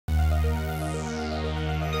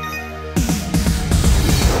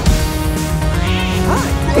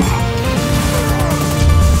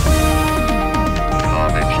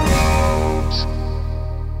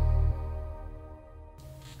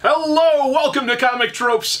Welcome to Comic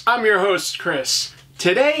Tropes. I'm your host, Chris.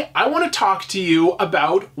 Today, I want to talk to you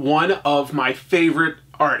about one of my favorite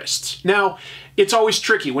artists. Now, it's always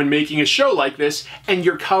tricky when making a show like this and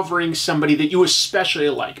you're covering somebody that you especially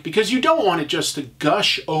like, because you don't want it just to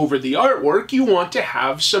gush over the artwork, you want to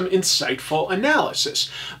have some insightful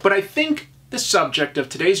analysis. But I think the subject of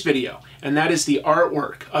today's video, and that is the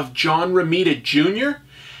artwork of John Romita Jr.,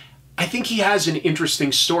 I think he has an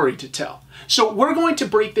interesting story to tell. So we're going to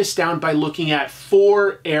break this down by looking at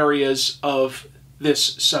 4 areas of this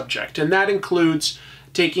subject, and that includes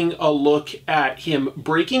taking a look at him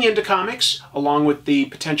breaking into comics, along with the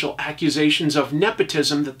potential accusations of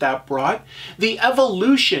nepotism that brought, the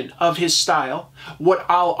evolution of his style, what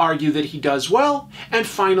I'll argue that he does well, and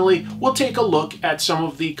finally, we'll take a look at some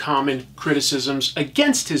of the common criticisms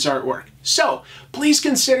against his artwork. So, please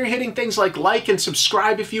consider hitting things like and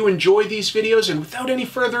subscribe if you enjoy these videos, and without any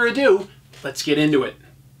further ado, let's get into it.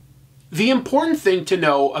 The important thing to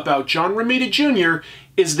know about John Romita Jr.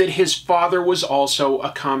 is that his father was also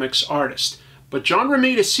a comics artist. But John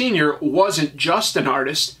Romita Sr. wasn't just an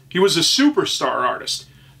artist, he was a superstar artist.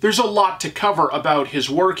 There's a lot to cover about his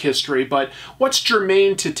work history, but what's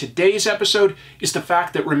germane to today's episode is the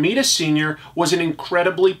fact that Romita Sr. was an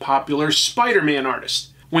incredibly popular Spider-Man artist.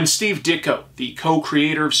 When Steve Ditko, the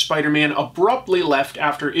co-creator of Spider-Man, abruptly left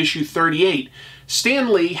after issue 38,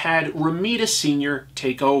 Stan Lee had Romita Sr.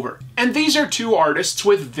 take over. And these are 2 artists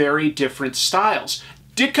with very different styles.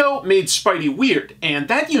 Ditko made Spidey weird, and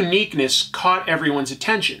that uniqueness caught everyone's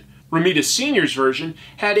attention. Romita Sr.'s version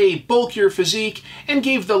had a bulkier physique and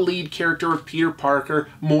gave the lead character of Peter Parker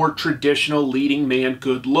more traditional leading man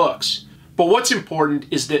good looks. But what's important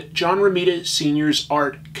is that John Romita Sr.'s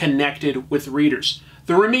art connected with readers.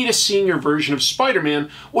 The Romita Sr. version of Spider-Man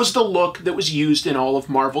was the look that was used in all of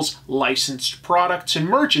Marvel's licensed products and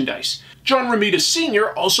merchandise. John Romita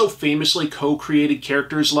Sr. also famously co-created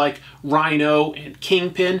characters like Rhino and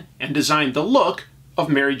Kingpin and designed the look of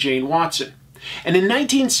Mary Jane Watson. And in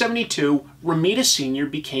 1972, Romita Sr.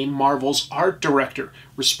 became Marvel's art director,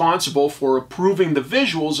 responsible for approving the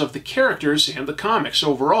visuals of the characters and the comics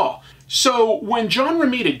overall. So when John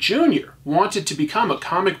Romita Jr. wanted to become a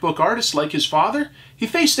comic book artist like his father, he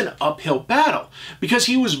faced an uphill battle because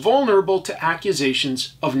he was vulnerable to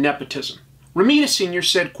accusations of nepotism. Romita Sr.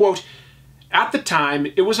 said, quote, "At the time,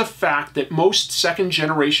 it was a fact that most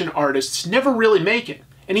second-generation artists never really make it."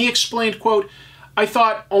 And he explained, quote, "I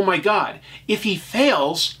thought, oh my God, if he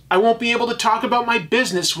fails, I won't be able to talk about my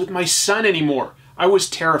business with my son anymore. I was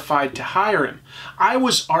terrified to hire him. I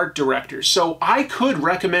was art director, so I could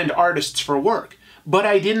recommend artists for work, but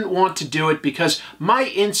I didn't want to do it because my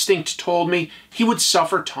instinct told me he would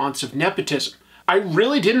suffer taunts of nepotism. I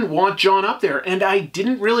really didn't want John up there, and I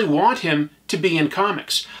didn't really want him to be in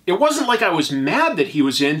comics. It wasn't like I was mad that he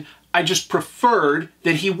was in, I just preferred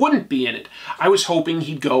that he wouldn't be in it. I was hoping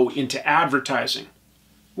he'd go into advertising."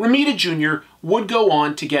 Romita Jr. would go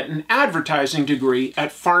on to get an advertising degree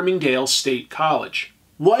at Farmingdale State College.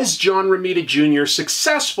 Was John Romita Jr.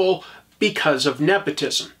 successful because of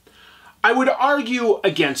nepotism? I would argue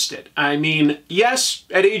against it. I mean, yes,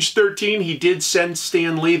 at age 13 he did send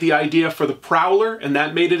Stan Lee the idea for the Prowler, and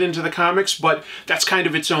that made it into the comics, but that's kind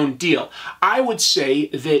of its own deal. I would say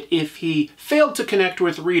that if he failed to connect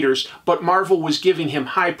with readers, but Marvel was giving him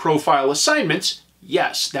high-profile assignments,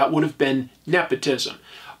 yes, that would have been nepotism.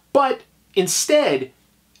 But instead,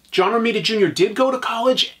 John Romita Jr. did go to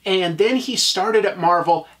college, and then he started at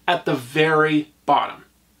Marvel at the very bottom.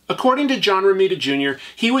 According to John Romita Jr.,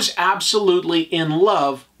 he was absolutely in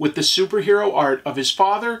love with the superhero art of his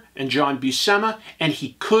father and John Buscema, and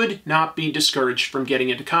he could not be discouraged from getting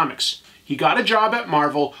into comics. He got a job at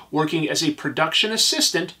Marvel working as a production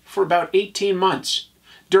assistant for about 18 months.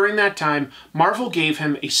 During that time, Marvel gave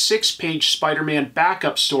him a 6-page Spider-Man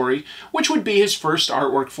backup story, which would be his first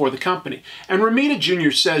artwork for the company. And Romita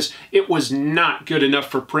Jr. says it was not good enough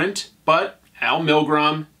for print, but Al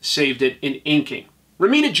Milgrom saved it in inking.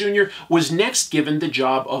 Romita Jr. was next given the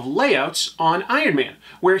job of layouts on Iron Man,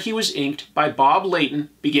 where he was inked by Bob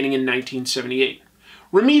Layton beginning in 1978.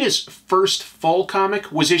 Romita's first full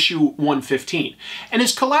comic was issue 115, and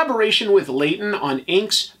his collaboration with Layton on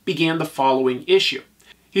inks began the following issue.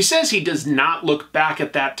 He says he does not look back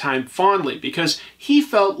at that time fondly because he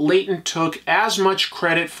felt Layton took as much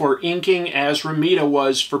credit for inking as Romita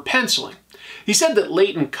was for penciling. He said that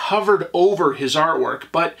Layton covered over his artwork,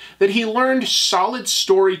 but that he learned solid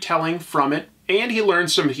storytelling from it and he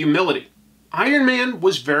learned some humility. Iron Man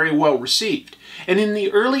was very well received, and in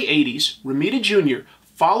the early 80s, Romita Jr.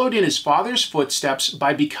 followed in his father's footsteps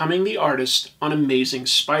by becoming the artist on Amazing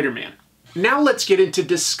Spider-Man. Now let's get into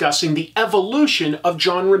discussing the evolution of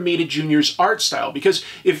John Romita Jr.'s art style, because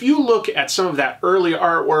if you look at some of that early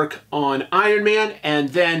artwork on Iron Man and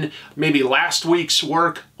then maybe last week's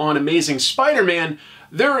work on Amazing Spider-Man,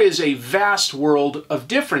 there is a vast world of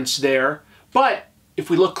difference there, but if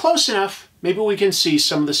we look close enough, maybe we can see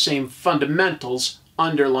some of the same fundamentals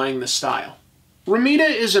underlying the style. Romita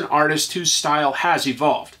is an artist whose style has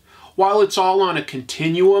evolved. While it's all on a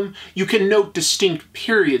continuum, you can note distinct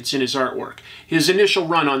periods in his artwork. His initial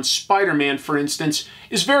run on Spider-Man, for instance,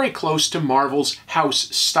 is very close to Marvel's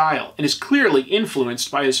house style and is clearly influenced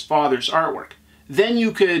by his father's artwork. Then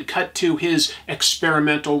you could cut to his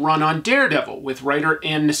experimental run on Daredevil with writer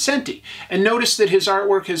Ann Nocenti and notice that his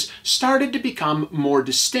artwork has started to become more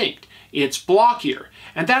distinct. It's blockier,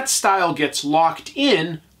 and that style gets locked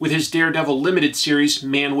in with his Daredevil limited series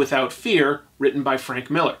Man Without Fear, written by Frank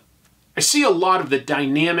Miller. I see a lot of the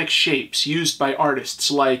dynamic shapes used by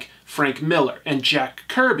artists like Frank Miller and Jack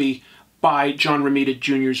Kirby by John Romita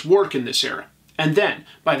Jr.'s work in this era. And then,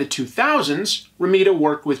 by the 2000s, Romita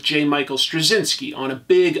worked with J. Michael Straczynski on a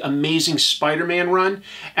big Amazing Spider-Man run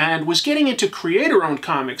and was getting into creator-owned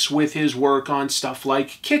comics with his work on stuff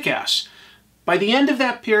like Kick-Ass. By the end of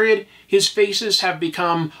that period, his faces have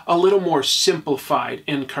become a little more simplified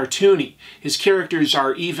and cartoony. His characters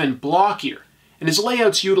are even blockier, and his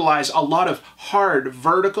layouts utilize a lot of hard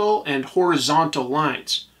vertical and horizontal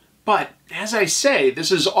lines. But, as I say,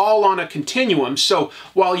 this is all on a continuum, so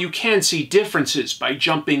while you can see differences by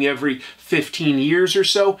jumping every 15 years or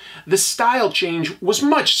so, the style change was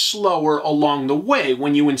much slower along the way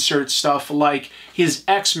when you insert stuff like his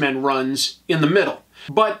X-Men runs in the middle.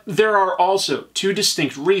 But there are also two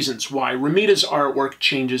distinct reasons why Romita's artwork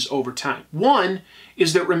changes over time. One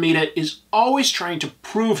is that Romita is always trying to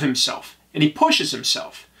prove himself, and he pushes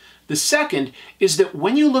himself. The second is that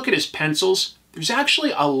when you look at his pencils, there's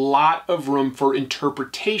actually a lot of room for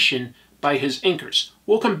interpretation by his inkers.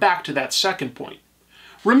 We'll come back to that second point.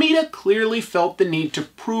 Romita clearly felt the need to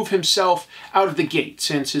prove himself out of the gate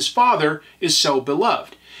since his father is so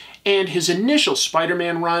beloved. And his initial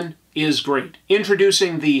Spider-Man run is great,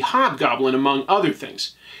 introducing the Hobgoblin among other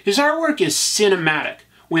things. His artwork is cinematic,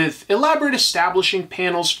 with elaborate establishing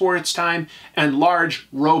panels for its time and large,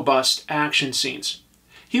 robust action scenes.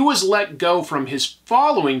 He was let go from his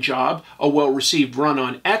following job, a well-received run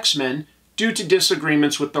on X-Men, due to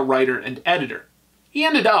disagreements with the writer and editor. He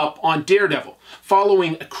ended up on Daredevil,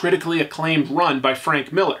 following a critically acclaimed run by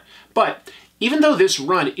Frank Miller. But even though this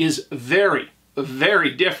run is very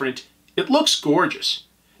different, it looks gorgeous.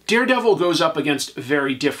 Daredevil goes up against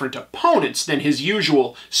very different opponents than his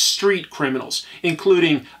usual street criminals,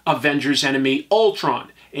 including Avengers enemy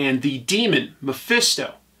Ultron and the demon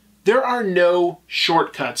Mephisto. There are no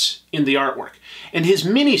shortcuts in the artwork, and his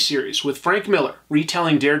miniseries with Frank Miller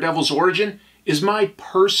retelling Daredevil's origin is my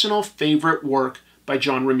personal favorite work by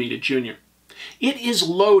John Romita Jr. It is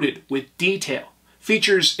loaded with detail,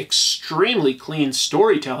 features extremely clean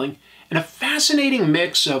storytelling, and a fascinating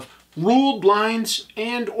mix of ruled lines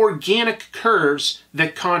and organic curves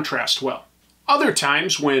that contrast well. Other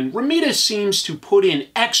times when Romita seems to put in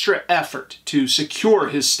extra effort to secure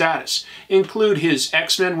his status include his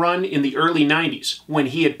X-Men run in the early 90s when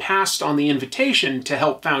he had passed on the invitation to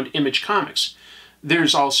help found Image Comics.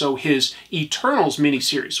 There's also his Eternals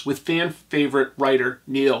miniseries with fan favorite writer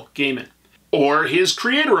Neil Gaiman. Or his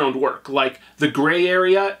creator-owned work like The Gray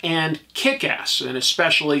Area and Kick-Ass, an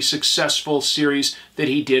especially successful series that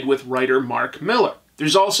he did with writer Mark Miller.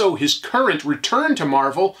 There's also his current return to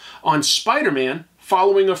Marvel on Spider-Man,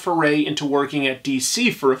 following a foray into working at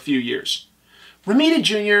DC for a few years. Romita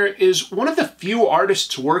Jr. is one of the few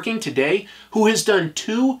artists working today who has done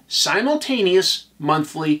 2 simultaneous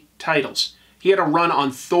monthly titles. He had a run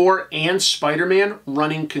on Thor and Spider-Man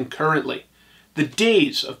running concurrently. The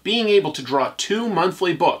days of being able to draw 2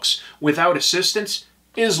 monthly books without assistance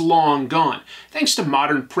is long gone, thanks to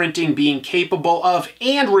modern printing being capable of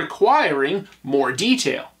and requiring more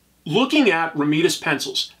detail. Looking at Romita's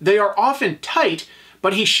pencils, they are often tight,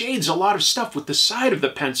 but he shades a lot of stuff with the side of the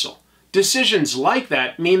pencil. Decisions like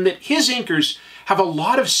that mean that his inkers have a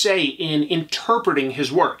lot of say in interpreting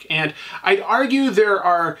his work, and I'd argue there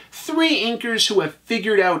are 3 inkers who have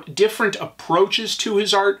figured out different approaches to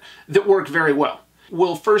his art that work very well.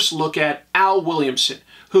 We'll first look at Al Williamson,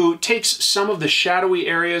 who takes some of the shadowy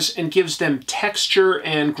areas and gives them texture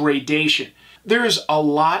and gradation. There's a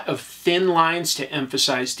lot of thin lines to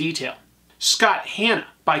emphasize detail. Scott Hanna,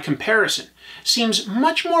 by comparison, seems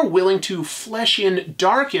much more willing to flesh in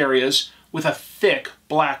dark areas with a thick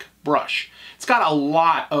black brush. It's got a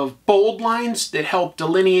lot of bold lines that help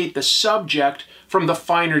delineate the subject from the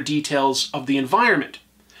finer details of the environment.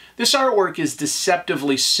 This artwork is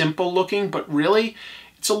deceptively simple looking, but really,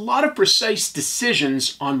 it's a lot of precise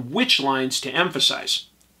decisions on which lines to emphasize.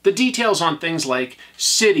 The details on things like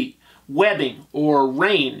city, webbing, or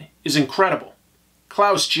rain is incredible.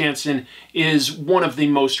 Klaus Janson is one of the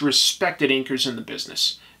most respected inkers in the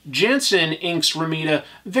business. Janson inks Romita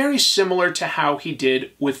very similar to how he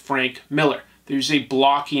did with Frank Miller. There's a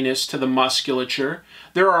blockiness to the musculature.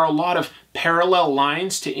 There are a lot of parallel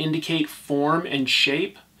lines to indicate form and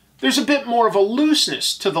shape. There's a bit more of a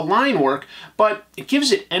looseness to the line work, but it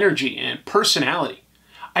gives it energy and personality.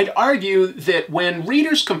 I'd argue that when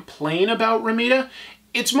readers complain about Romita,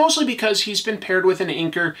 it's mostly because he's been paired with an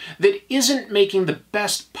inker that isn't making the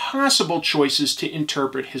best possible choices to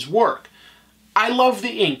interpret his work. I love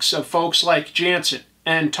the inks of folks like Janson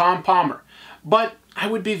and Tom Palmer, but I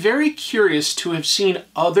would be very curious to have seen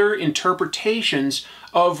other interpretations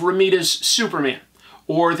of Romita's Superman,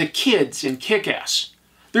 or the kids in Kick-Ass.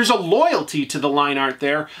 There's a loyalty to the line art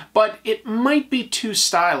there, but it might be too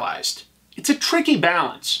stylized. It's a tricky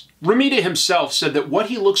balance. Romita himself said that what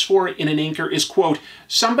he looks for in an inker is, quote,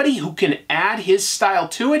 somebody who can add his style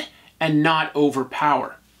to it and not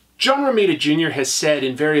overpower. John Romita Jr. has said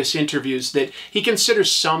in various interviews that he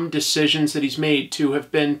considers some decisions that he's made to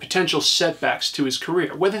have been potential setbacks to his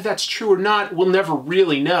career. Whether that's true or not, we'll never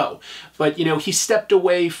really know. But, he stepped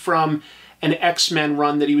away from an X-Men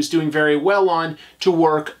run that he was doing very well on to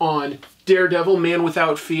work on Daredevil, Man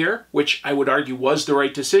Without Fear, which I would argue was the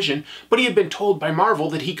right decision, but he had been told by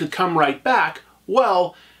Marvel that he could come right back.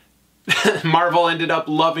 Well, Marvel ended up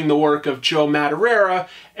loving the work of Joe Madureira,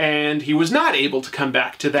 and he was not able to come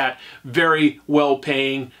back to that very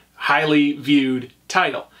well-paying, highly viewed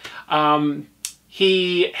title.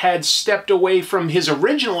 He had stepped away from his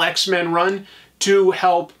original X-Men run to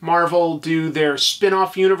help Marvel do their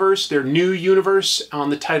spin-off universe, their new universe on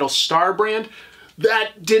the title Star brand.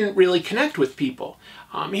 That didn't really connect with people.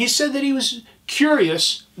 He said that he was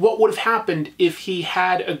curious what would have happened if he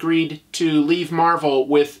had agreed to leave Marvel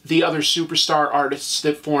with the other superstar artists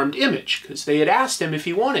that formed Image, because they had asked him if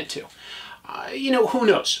he wanted to. Who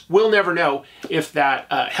knows? We'll never know if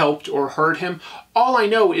that helped or hurt him. All I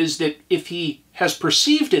know is that if he has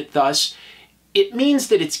perceived it thus, it means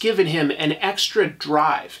that it's given him an extra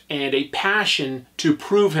drive and a passion to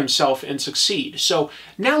prove himself and succeed. So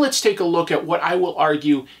now let's take a look at what I will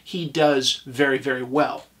argue he does very, very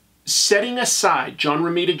well. Setting aside John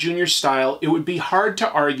Romita Jr.'s style, it would be hard to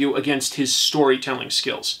argue against his storytelling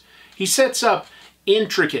skills. He sets up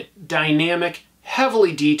intricate, dynamic,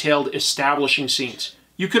 heavily detailed establishing scenes.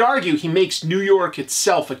 You could argue he makes New York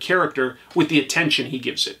itself a character with the attention he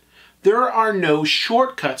gives it. There are no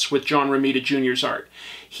shortcuts with John Romita Jr.'s art.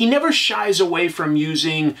 He never shies away from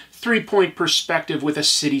using three-point perspective with a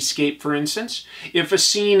cityscape, for instance. If a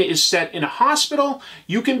scene is set in a hospital,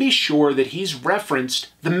 you can be sure that he's referenced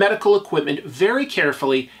the medical equipment very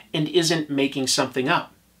carefully and isn't making something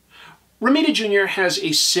up. Romita Jr. has a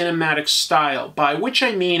cinematic style, by which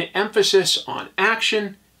I mean emphasis on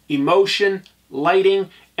action, emotion, lighting,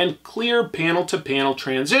 and clear panel-to-panel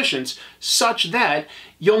transitions, such that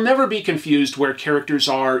you'll never be confused where characters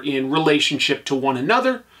are in relationship to one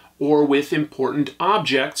another or with important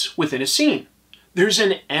objects within a scene. There's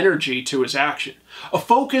an energy to his action, a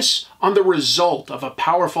focus on the result of a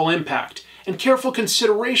powerful impact, and careful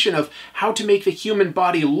consideration of how to make the human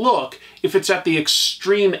body look if it's at the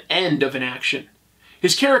extreme end of an action.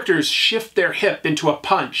 His characters shift their hip into a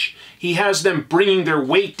punch. He has them bringing their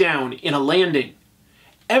weight down in a landing.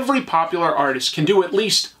 Every popular artist can do at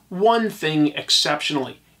least one thing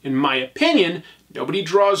exceptionally. In my opinion, nobody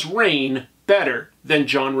draws rain better than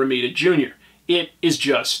John Romita Jr. It is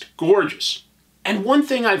just gorgeous. And one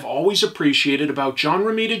thing I've always appreciated about John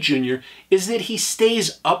Romita Jr. is that he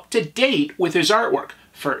stays up to date with his artwork.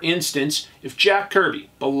 For instance, if Jack Kirby,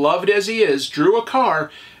 beloved as he is, drew a car,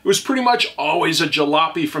 it was pretty much always a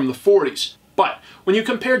jalopy from the 40s. But when you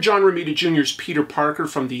compare John Romita Jr.'s Peter Parker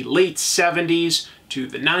from the late 70s to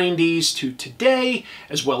the 90s to today,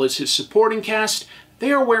 as well as his supporting cast,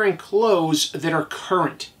 they are wearing clothes that are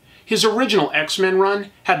current. His original X-Men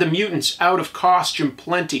run had the mutants out of costume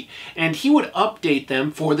plenty, and he would update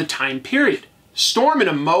them for the time period. Storm in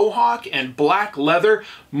a mohawk and black leather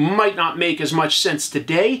might not make as much sense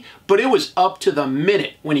today, but it was up to the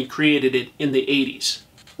minute when he created it in the 80s.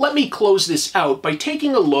 Let me close this out by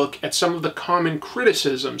taking a look at some of the common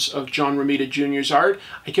criticisms of John Romita Jr.'s art.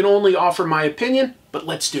 I can only offer my opinion, but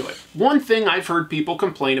let's do it. One thing I've heard people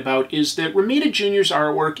complain about is that Romita Jr.'s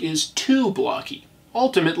artwork is too blocky.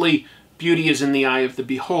 Ultimately, beauty is in the eye of the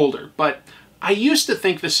beholder, but I used to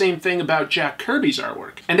think the same thing about Jack Kirby's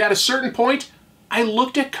artwork. And at a certain point, I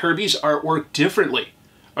looked at Kirby's artwork differently.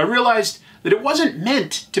 I realized that it wasn't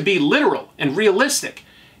meant to be literal and realistic.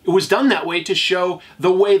 It was done that way to show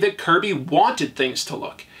the way that Kirby wanted things to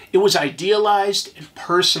look. It was idealized and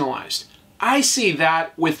personalized. I see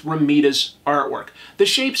that with Romita's artwork. The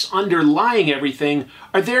shapes underlying everything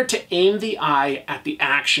are there to aim the eye at the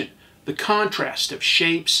action. The contrast of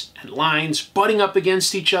shapes and lines butting up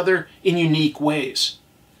against each other in unique ways.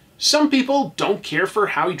 Some people don't care for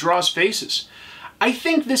how he draws faces. I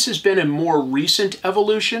think this has been a more recent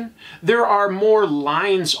evolution. There are more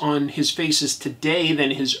lines on his faces today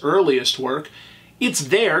than his earliest work. It's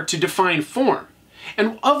there to define form.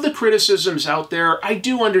 And of the criticisms out there, I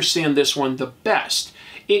do understand this one the best.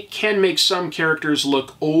 It can make some characters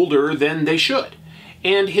look older than they should.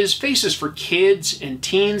 And his faces for kids and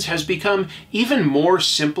teens has become even more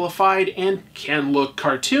simplified and can look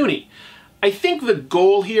cartoony. I think the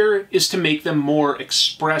goal here is to make them more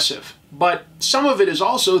expressive. But some of it is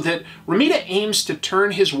also that Romita aims to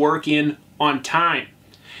turn his work in on time.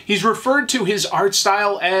 He's referred to his art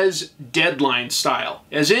style as deadline style,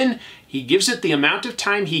 as in he gives it the amount of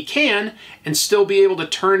time he can and still be able to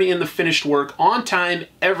turn in the finished work on time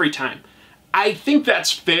every time. I think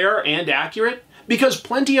that's fair and accurate because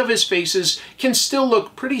plenty of his faces can still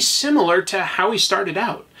look pretty similar to how he started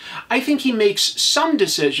out. I think he makes some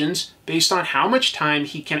decisions based on how much time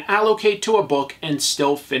he can allocate to a book and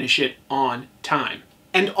still finish it on time.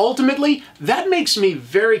 And ultimately, that makes me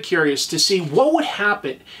very curious to see what would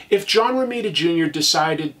happen if John Romita Jr.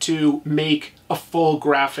 decided to make a full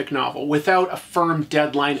graphic novel without a firm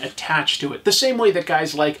deadline attached to it. The same way that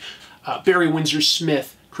guys like Barry Windsor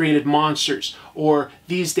Smith created Monsters, or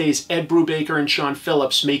these days Ed Brubaker and Sean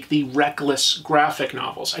Phillips make the reckless graphic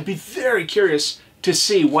novels. I'd be very curious to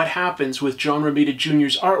see what happens with John Romita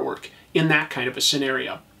Jr.'s artwork in that kind of a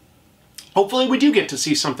scenario. Hopefully we do get to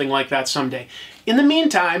see something like that someday. In the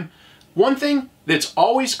meantime, one thing that's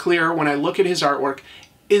always clear when I look at his artwork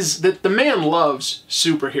is that the man loves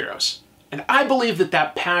superheroes. And I believe that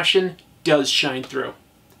that passion does shine through.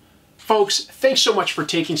 Folks, thanks so much for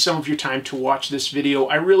taking some of your time to watch this video.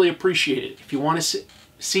 I really appreciate it. If you want to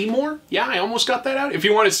see more, yeah, I almost got that out. If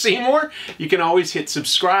you want to see more, you can always hit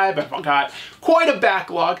subscribe. I've got quite a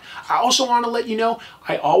backlog. I also want to let you know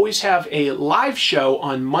I always have a live show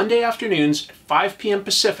on Monday afternoons at 5 p.m.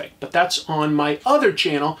 Pacific, but that's on my other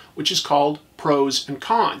channel, which is called Pros and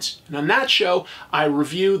Cons. And on that show, I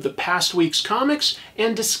review the past week's comics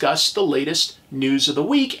and discuss the latest news of the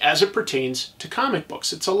week as it pertains to comic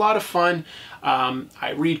books. It's a lot of fun.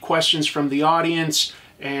 I read questions from the audience,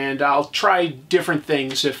 and I'll try different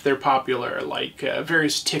things if they're popular, like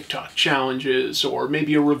various TikTok challenges or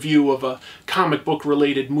maybe a review of a comic book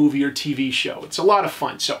related movie or TV show. It's a lot of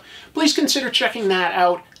fun, so please consider checking that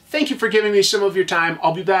out. Thank you for giving me some of your time.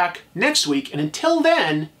 I'll be back next week, and until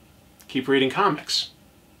then, keep reading comics.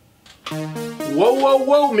 Whoa, whoa,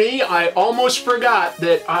 whoa, me! I almost forgot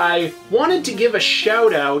that I wanted to give a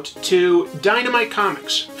shout out to Dynamite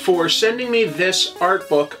Comics for sending me this art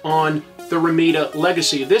book on the Romita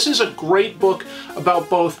legacy. This is a great book about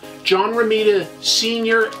both John Romita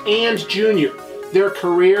Sr. and Jr., their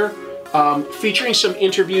career, featuring some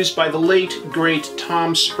interviews by the late, great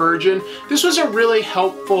Tom Spurgeon. This was a really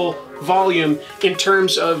helpful volume in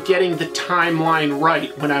terms of getting the timeline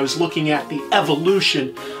right when I was looking at the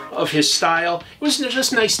evolution of his style. It was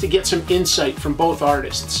just nice to get some insight from both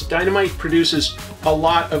artists. Dynamite produces a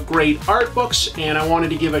lot of great art books, and I wanted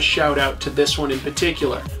to give a shout out to this one in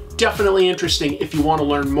particular. Definitely interesting if you want to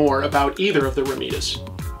learn more about either of the Romitas.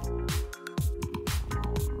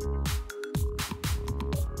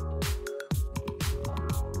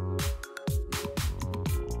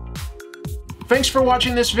 Thanks for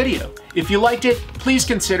watching this video. If you liked it, please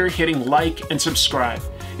consider hitting like and subscribe.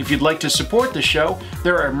 If you'd like to support the show,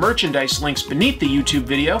 there are merchandise links beneath the YouTube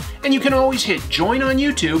video, and you can always hit join on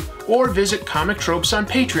YouTube or visit Comic Tropes on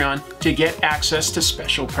Patreon to get access to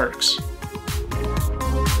special perks.